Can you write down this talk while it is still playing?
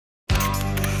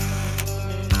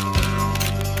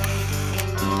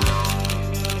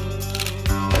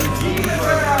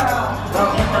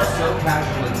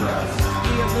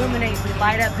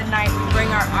light up the night. We bring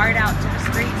our art out to the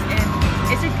streets, and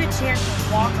it's a good chance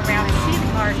to walk around and see the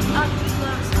cars up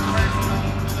close and personal.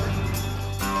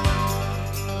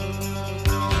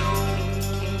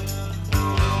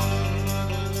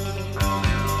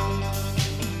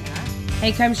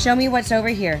 Hey, come show me what's over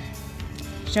here.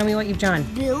 Show me what you've drawn.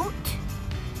 Built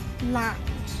lines.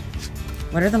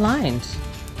 What are the lines?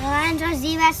 The lines are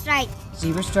zebra stripes.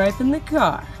 Zebra stripe in the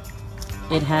car.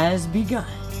 It has begun.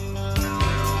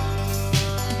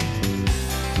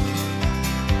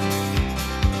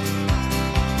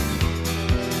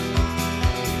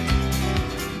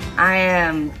 I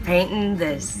am painting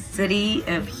the city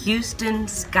of Houston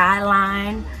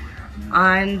skyline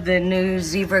on the new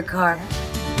zebra car.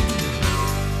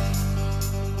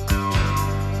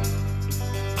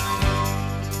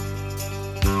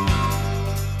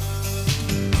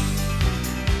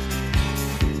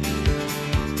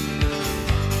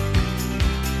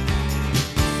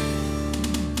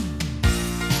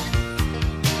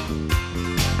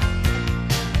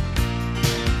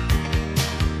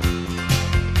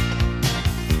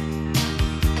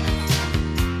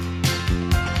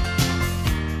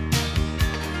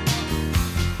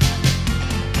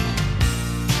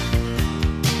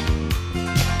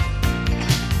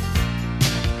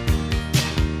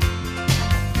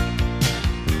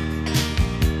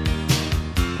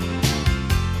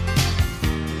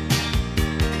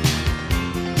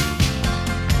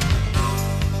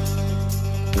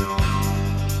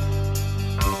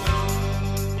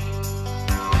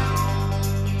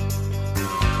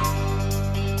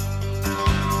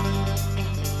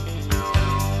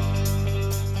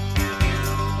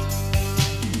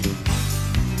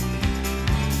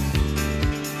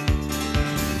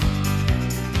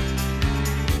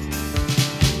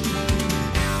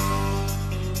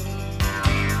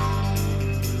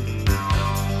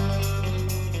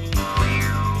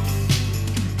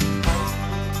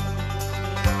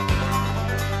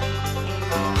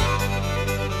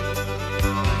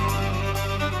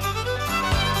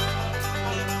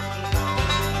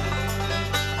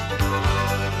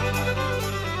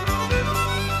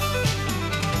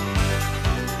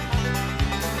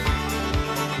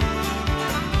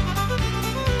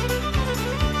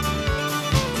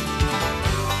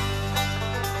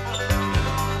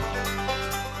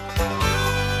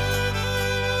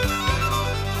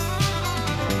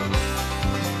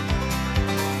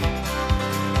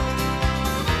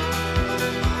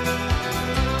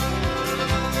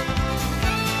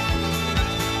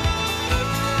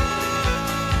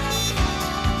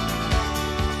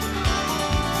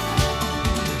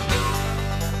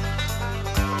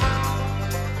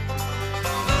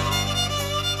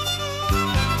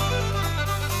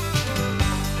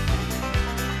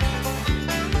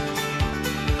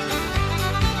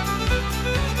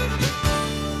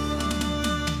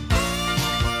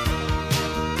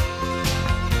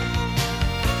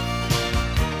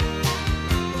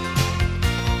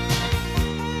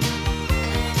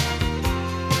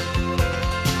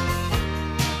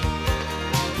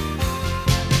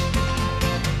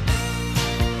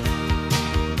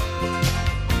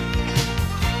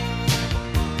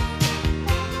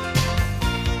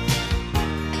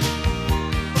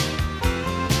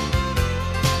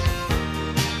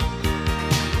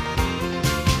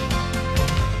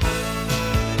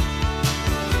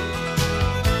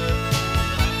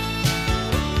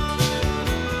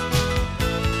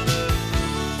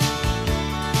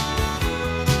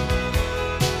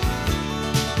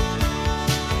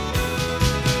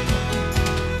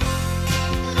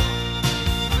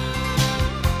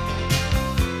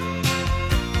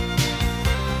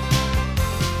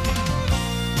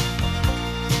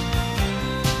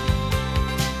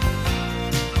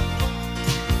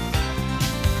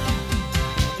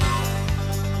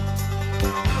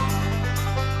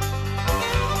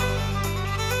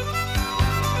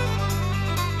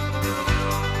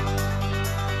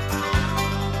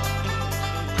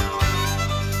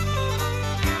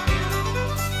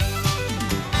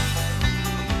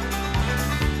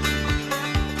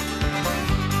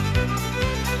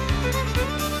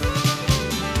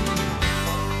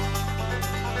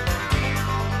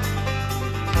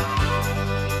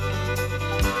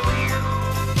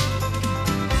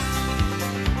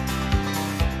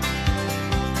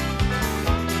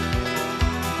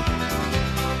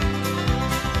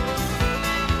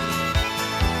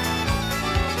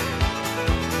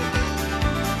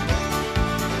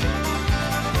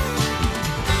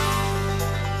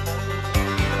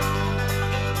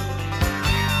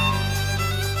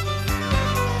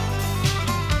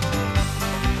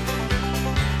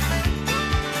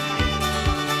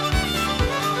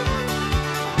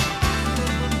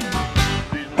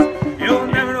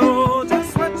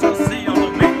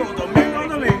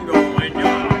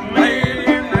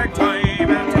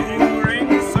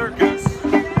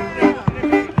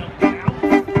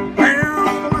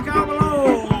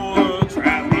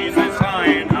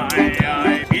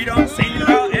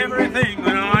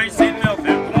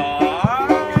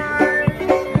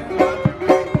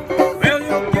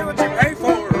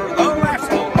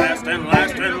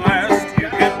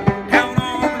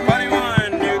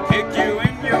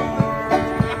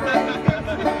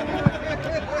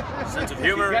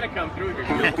 summer. You gotta come through here.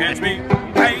 You'll catch me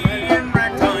paying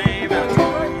ragtime at a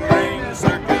touring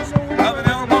circus. Rubbing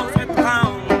elbows with the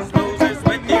clowns, noses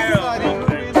with the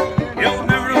elbows. You'll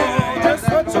never know just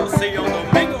what you'll see on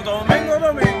Domingo, Domingo,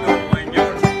 Domingo when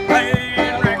you're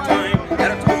playing ragtime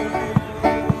at a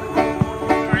touring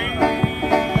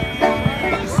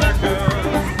circus.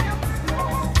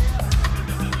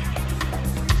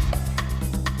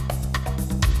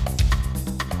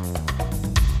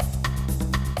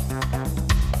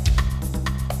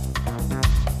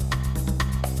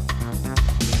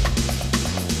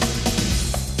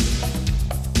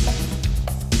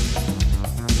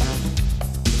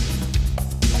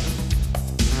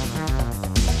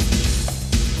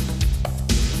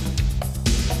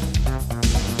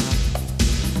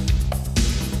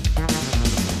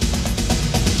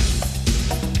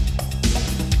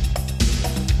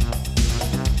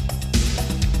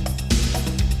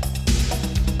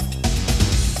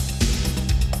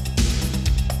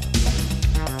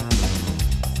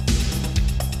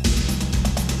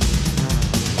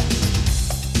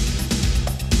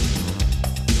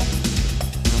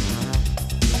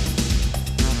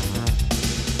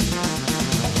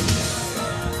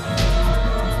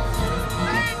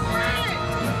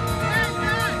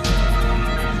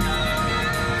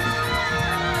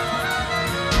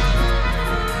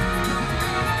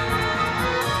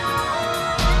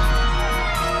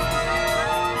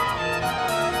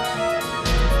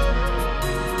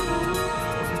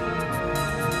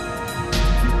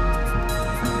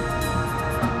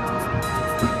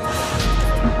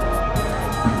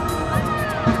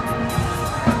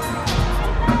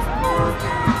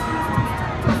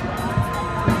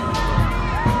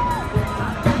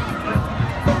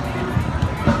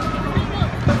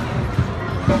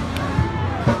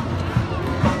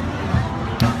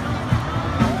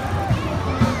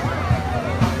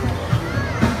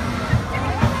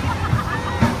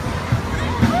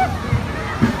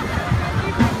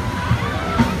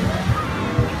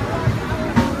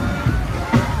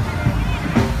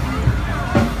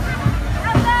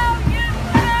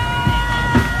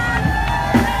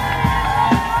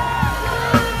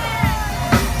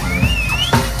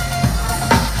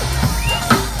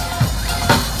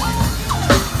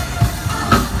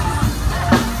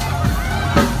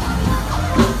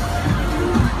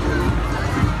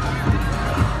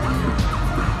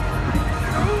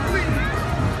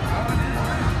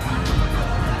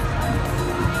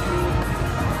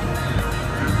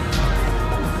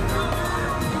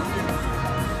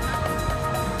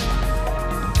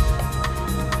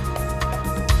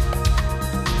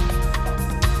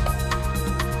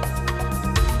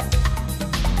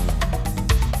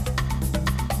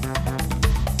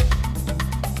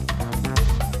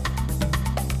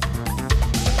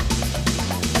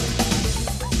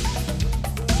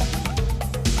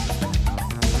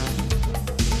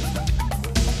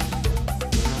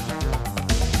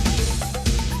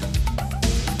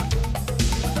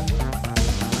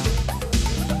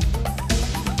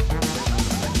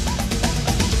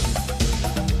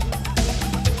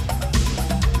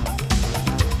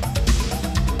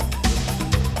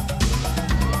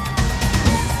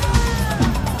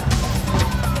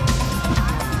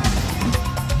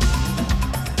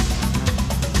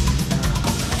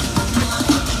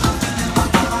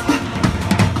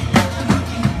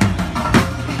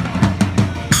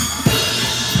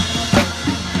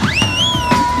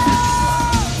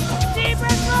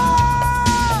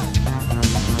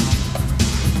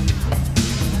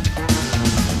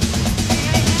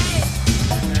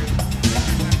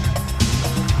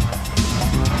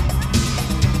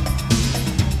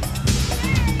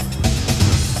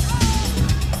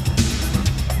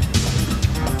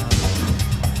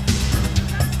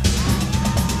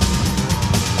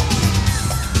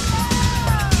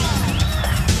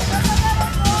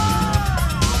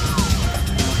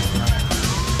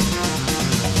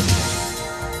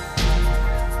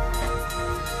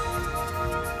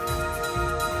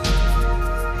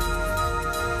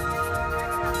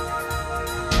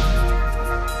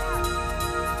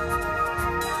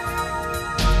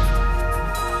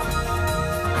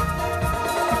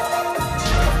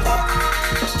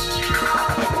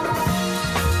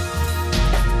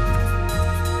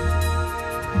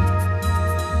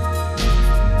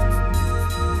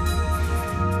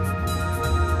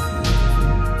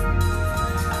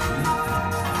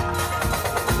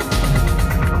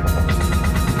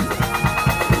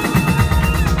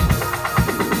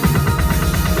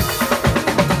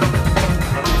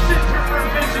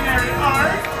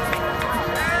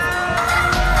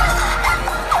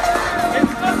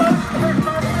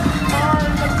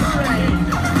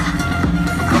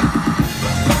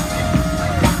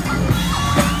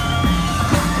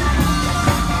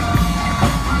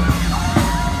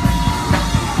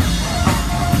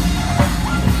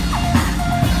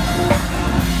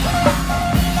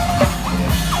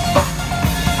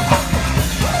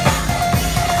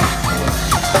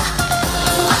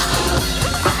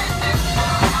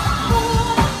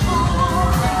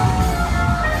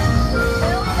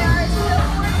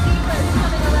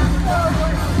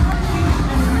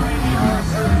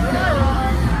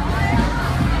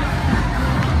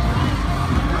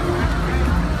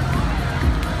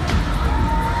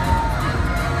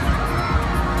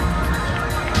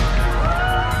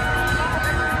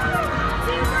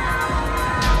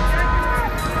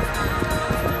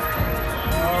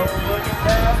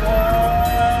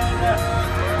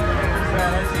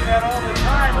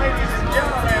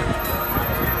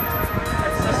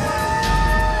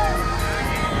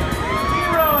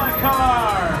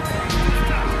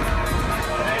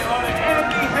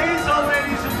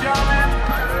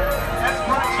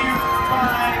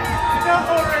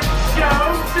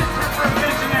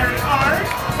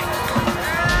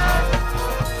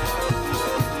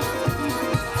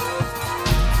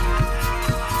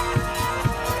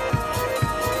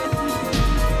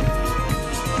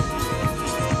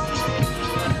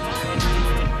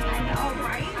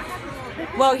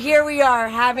 Well, here we are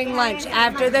having lunch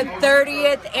after the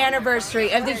 30th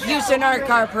anniversary of the Houston Art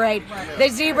Car Parade. The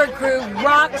Zebra Crew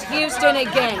rocks Houston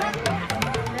again.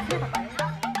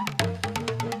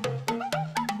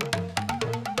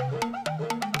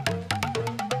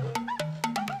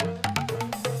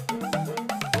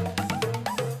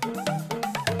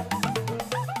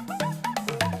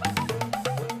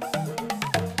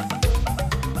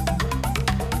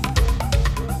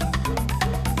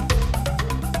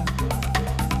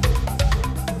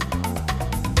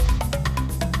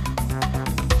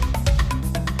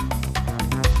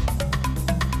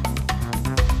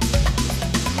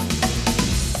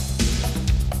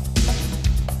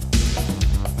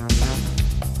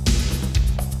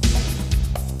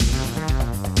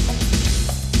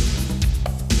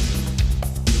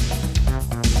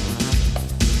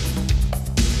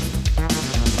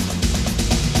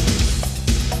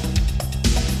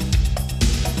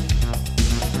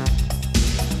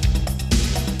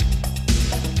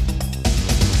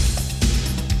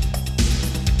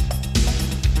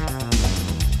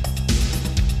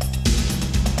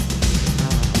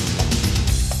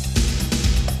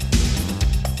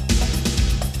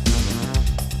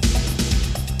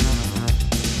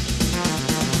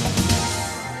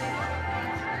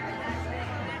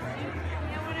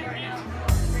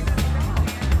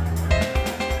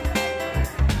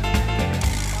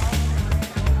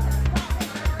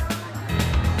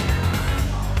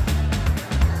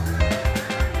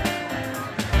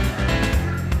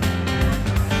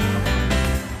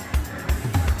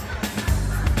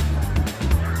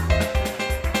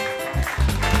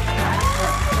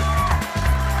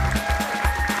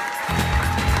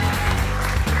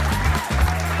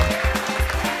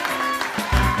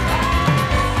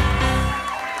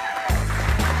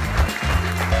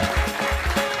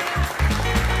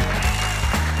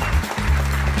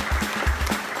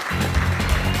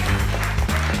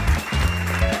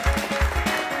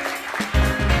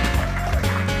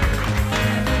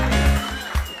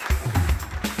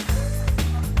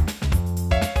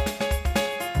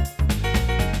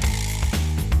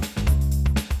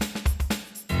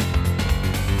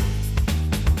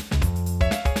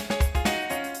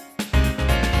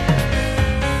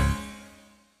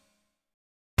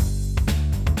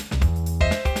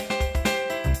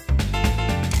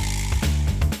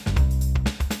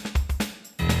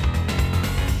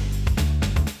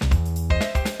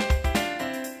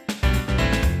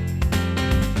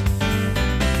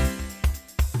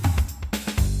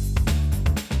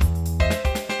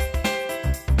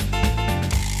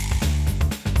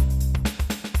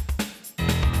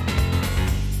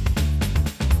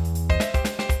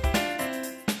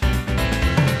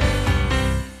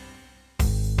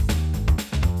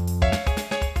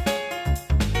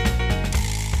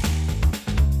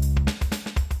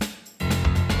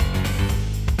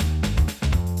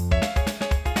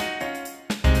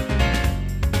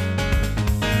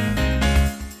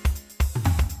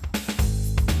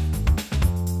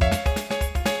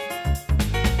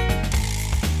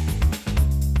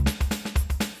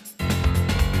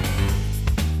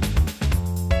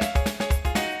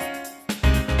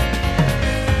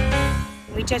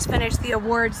 We just finished the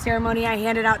awards ceremony. I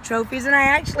handed out trophies and I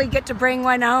actually get to bring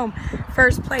one home.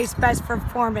 First place, best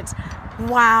performance.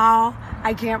 Wow,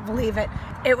 I can't believe it.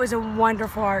 It was a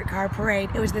wonderful art car parade.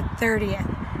 It was the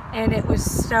 30th and it was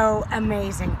so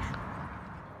amazing.